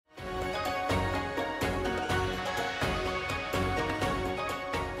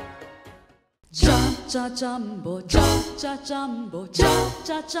欢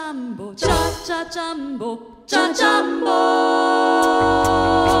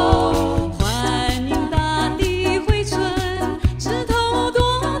迎大地回春，枝头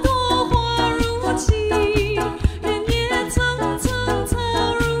朵朵花如期，人也层层草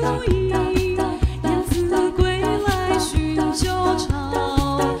如茵，燕子归来寻旧巢，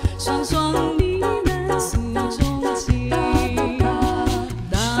双双呢喃诉衷情。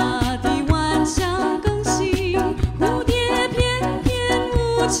大地万象更新，蝴蝶翩翩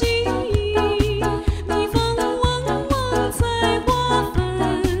舞轻盈，蜜蜂嗡嗡采花粉，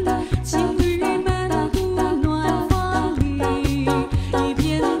情侣漫步暖房里，一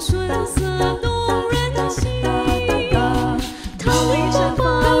片春色动人心。桃李绽放，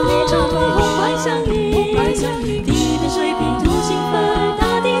红白相映，地变水平土兴奋，大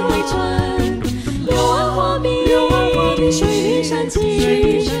地回春，柳暗花明，水绿山青，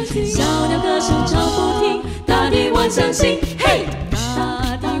小鸟歌声唱不停，大地万象新，嘿！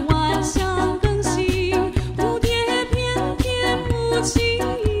大地万象更新，蝴蝶翩翩舞轻